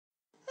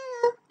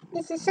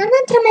This is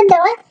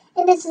Tamandua,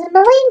 and this is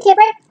Malayan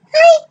Tipper.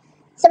 Hi!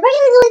 So we're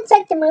gonna go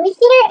inside the movie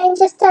theater and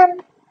just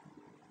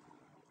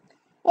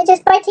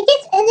buy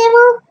tickets, and then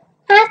we'll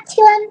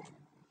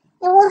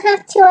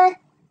have to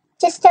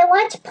just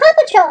watch Paw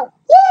Patrol.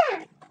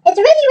 Yeah! It's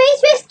Ready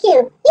Race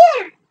Rescue.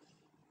 Yeah!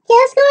 Okay,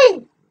 let's go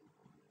in.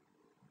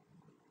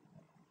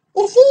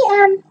 You see,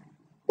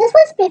 this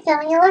was been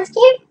filming last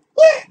year.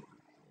 Yeah!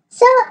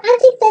 So I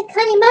think the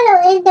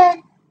Kemono and the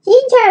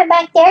Ginger are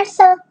back there,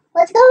 so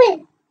let's go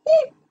in.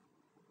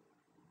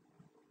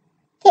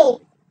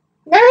 Okay,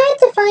 now I have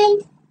to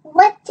find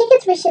what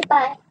tickets we should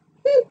buy.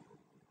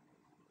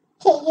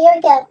 Okay, here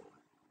we go.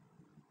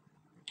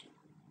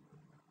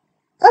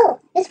 Oh,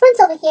 this one's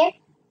over here.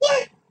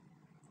 Yeah.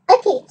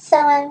 Okay, so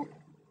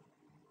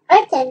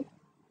alright then.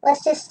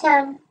 Let's just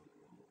I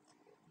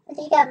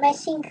think I got my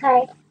SIM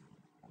card.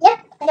 Yep,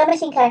 I got my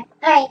SIM card.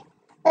 Alright.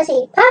 Let's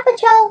see. Paw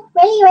Patrol,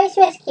 Ready Race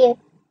Rescue.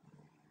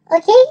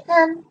 Okay,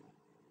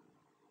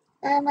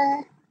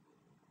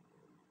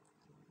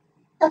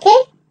 okay.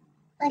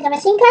 I got my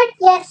SIM card?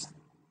 Yes.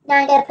 Now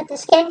I gotta put the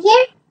scan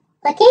here.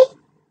 Okay.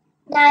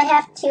 Now I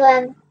have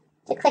to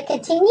click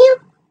continue.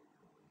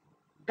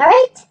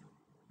 Alright.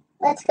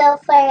 Let's go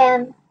for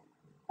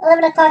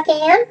 11 o'clock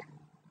a.m.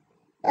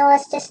 And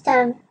let's just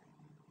go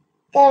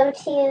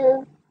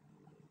to,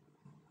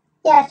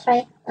 yeah, that's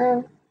right.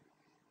 1,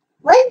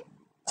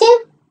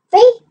 2,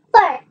 3,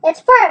 4. There's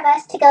 4 of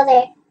us to go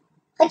there.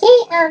 Okay,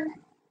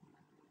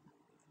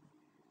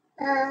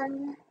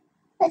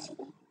 let's see.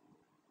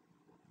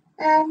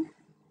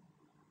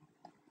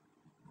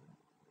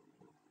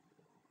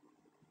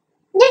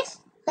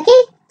 Next.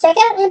 Okay, check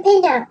out and pay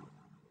now.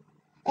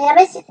 I got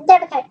my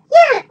debit card.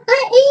 Yeah,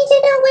 I need to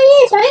know what it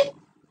is, right?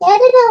 Yeah, I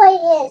don't know what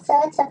it is, so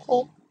it's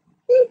okay.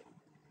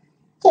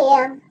 Okay,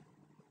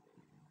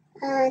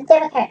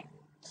 debit card.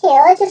 Okay,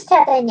 let's just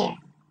tap it in there.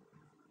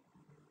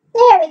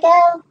 There we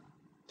go.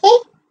 Okay.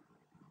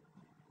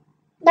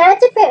 Now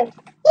it's approved.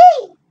 Yay!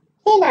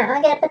 Okay, now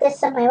I'm gonna put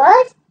this on my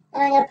wallet,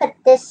 and I'm gonna put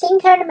this SIM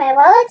card in my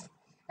wallet.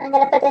 I'm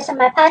gonna put this in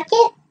my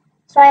pocket,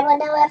 so I will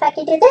know if I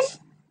can do this.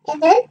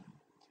 And then,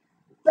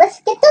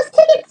 let's get those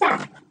tickets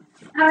out.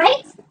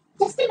 Alright?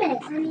 Just a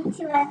minute. I need to get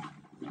this apart.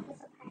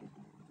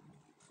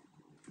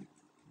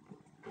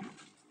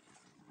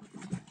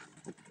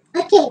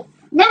 Okay,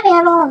 now we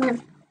have all of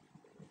them.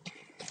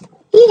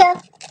 Here you go.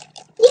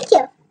 Thank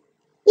you.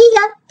 Here you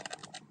go.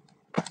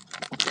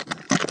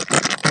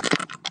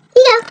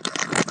 Here you go.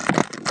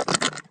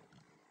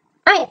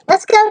 Alright,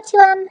 let's go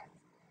to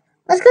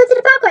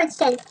the popcorn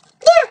stand.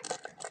 Yeah!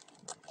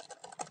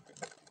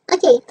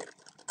 Okay.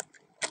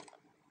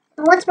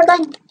 And once we're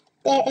done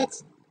there,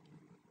 it's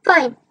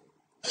fine.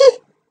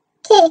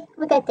 Okay,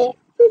 we're good there.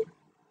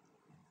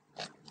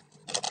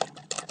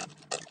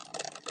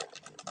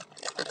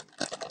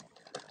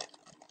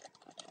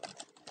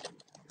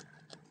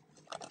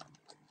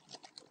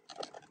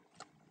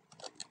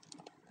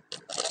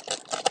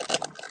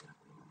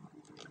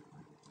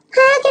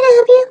 How can I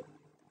help you?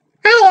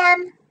 Hi,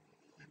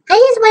 I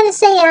just want to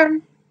say,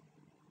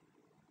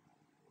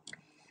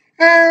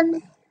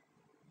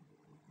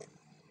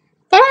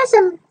 can I have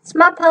some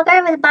small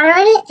popcorn with butter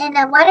on it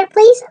and water,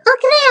 please? Oh,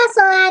 can I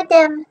also add,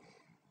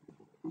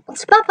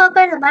 small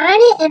popcorn with butter on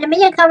it and a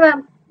medium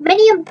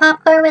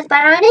popcorn with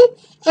butter on it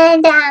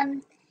and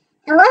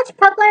large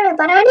popcorn with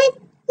butter on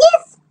it?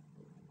 Yes!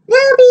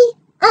 That'll be,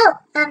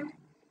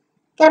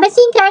 got my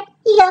SIM card.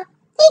 Here you go.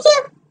 Thank you.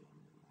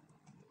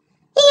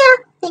 Here you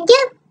go. Thank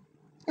you.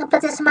 I'll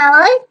put this in my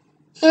wallet.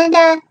 And,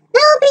 that'll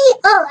be,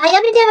 oh, I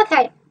got my debit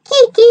card.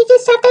 Okay, can you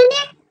just tap that in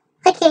there?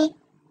 Okay.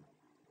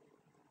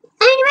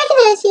 I didn't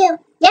recognize you.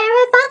 Yeah,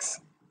 Red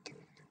Fox?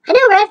 I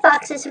know Red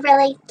Fox is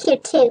really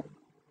cute, too.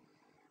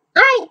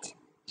 Alright.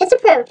 It's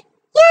approved.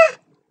 Yeah.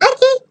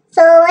 Okay.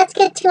 So, let's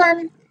get to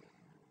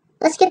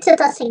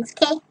those things,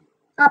 okay?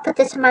 I'll put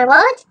this in my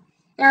wallet.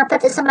 And I'll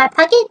put this in my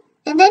pocket.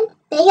 And then,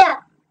 there you go.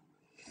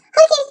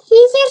 Okay,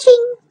 here's your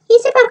string.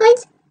 Here's your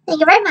popcorns. Thank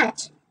you very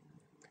much.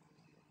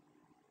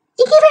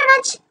 Thank you very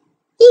much.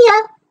 Here you go.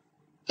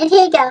 And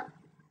here you go.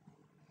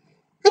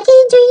 Okay,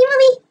 enjoy your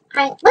movie.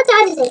 Alright, what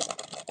time is it?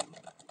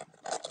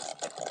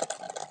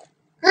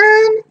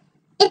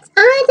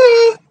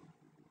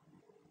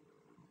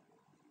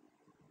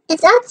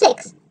 It's odd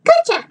 6.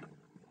 Gotcha.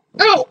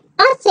 Alright,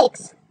 odd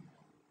 6.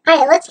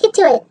 Alright, let's get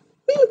to it.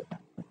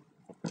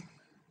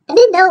 I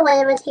didn't know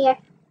whether it was here.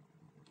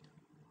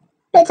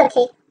 But it's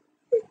okay.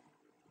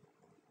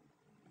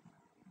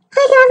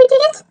 Hi, can I have your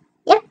tickets?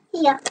 Yep,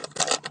 here you go.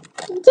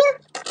 Thank you.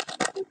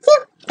 Thank you.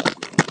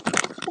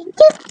 Thank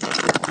you.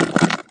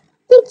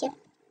 Thank you.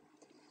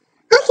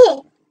 Okay.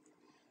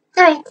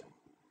 Alright.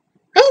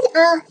 Right,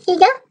 here you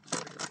go.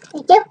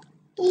 Thank you.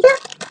 Here you go.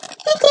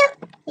 Thank you.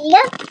 Here you go.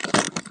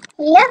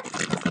 Here you go.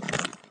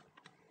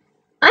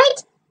 Alright.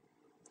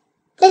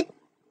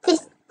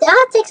 The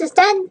odd 6 is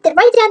done.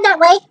 Right down that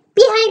way.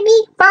 Behind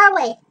me. Far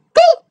away.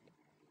 Great.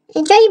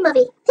 Enjoy your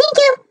movie. Thank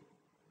you.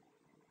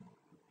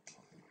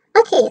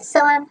 Okay, so,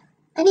 I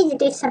need to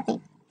do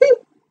something.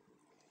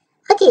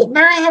 Okay,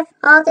 now I have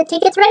all the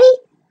tickets ready.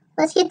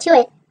 Let's get to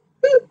it.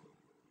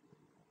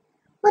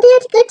 What do you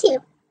have to go to?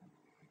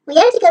 We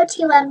have to go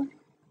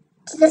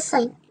to this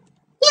thing.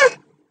 Yeah.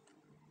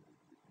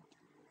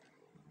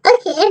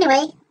 Okay,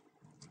 anyway.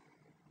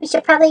 We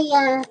should probably,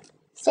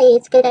 say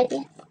it's a good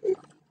idea.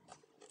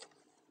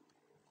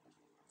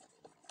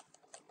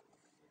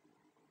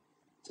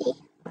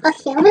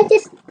 Okay, let me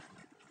just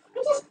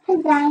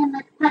put that in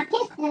my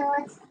pocket and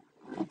let's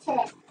get to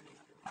it.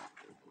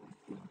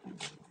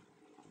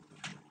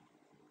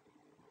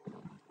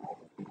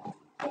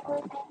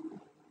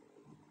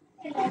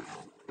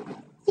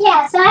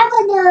 Yeah, so I want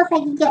to know if I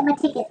can get my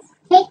tickets.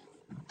 Okay?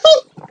 Hey!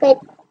 Good.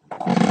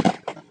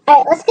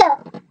 Alright, let's go.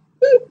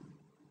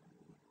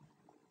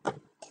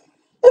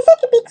 It's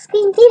like a big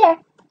screen theater.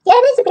 Yeah,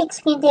 it is a big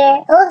screen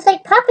theater. It looks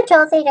like Paw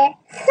Patrol theater.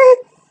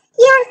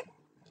 Yeah.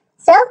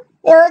 So,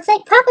 it looks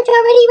like Paw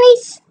Patrol Ready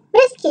Race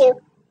Rescue.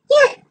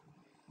 Yeah.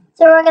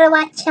 So we're gonna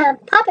watch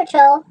Paw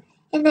Patrol,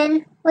 and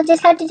then we'll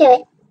just have to do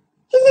it.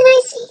 It's a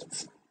nice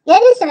seat. Yeah,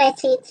 it is a nice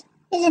seat,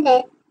 isn't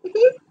it?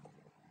 It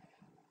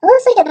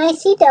looks like a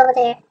nice seat over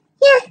there.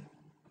 Yeah.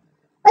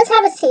 Let's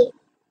have a seat.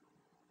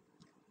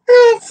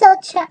 Ah, it's so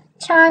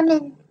charm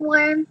and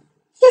warm.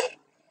 Yeah.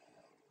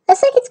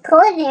 Looks like it's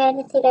cold in here in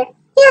the theater.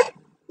 Yeah.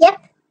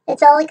 Yep.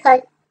 It's only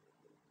cold.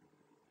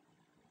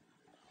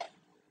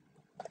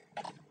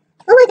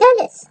 Oh my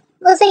goodness.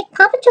 Looks like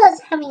Paw Patrol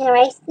is having a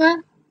race now.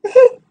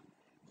 Yeah,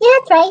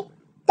 that's right.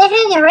 They're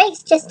having a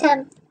race just,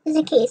 as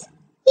in case.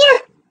 Yeah.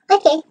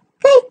 Okay.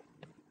 Good.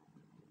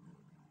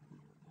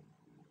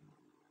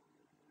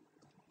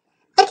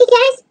 Okay,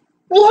 guys.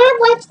 We have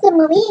watched the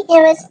movie.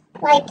 It was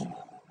like,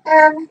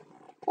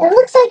 it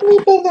looks like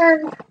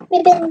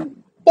we've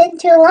been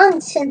too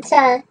long since,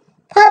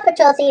 Paw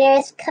Patrol Theater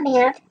is coming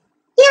out.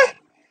 Yeah.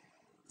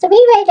 So we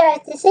made our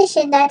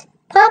decision that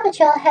Paw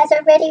Patrol has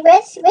already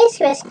race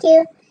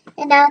rescue,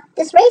 and now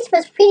this race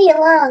was pretty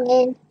long,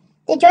 and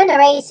they joined the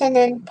race, and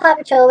then Paw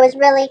Patrol was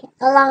really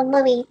a long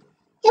movie.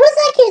 It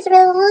was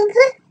really long,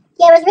 huh?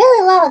 Yeah, it was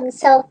really long,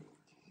 so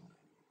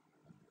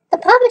the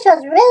Paw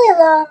Patrol's really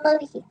long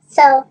movie,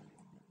 so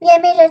we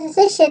had made a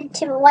decision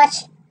to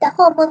watch the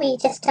whole movie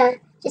just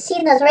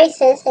see those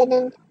races, and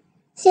then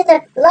see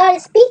the lot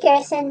of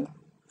speakers, and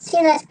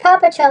see that Paw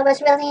Patrol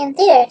was really in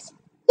theaters.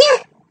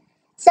 Yeah.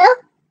 So,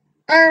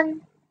 I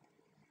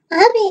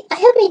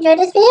hope you enjoyed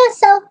this video.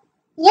 So,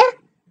 yeah.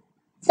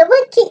 So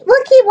we'll keep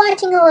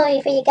watching the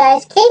movie for you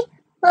guys, okay?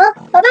 Well,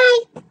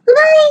 bye-bye.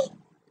 Bye-bye.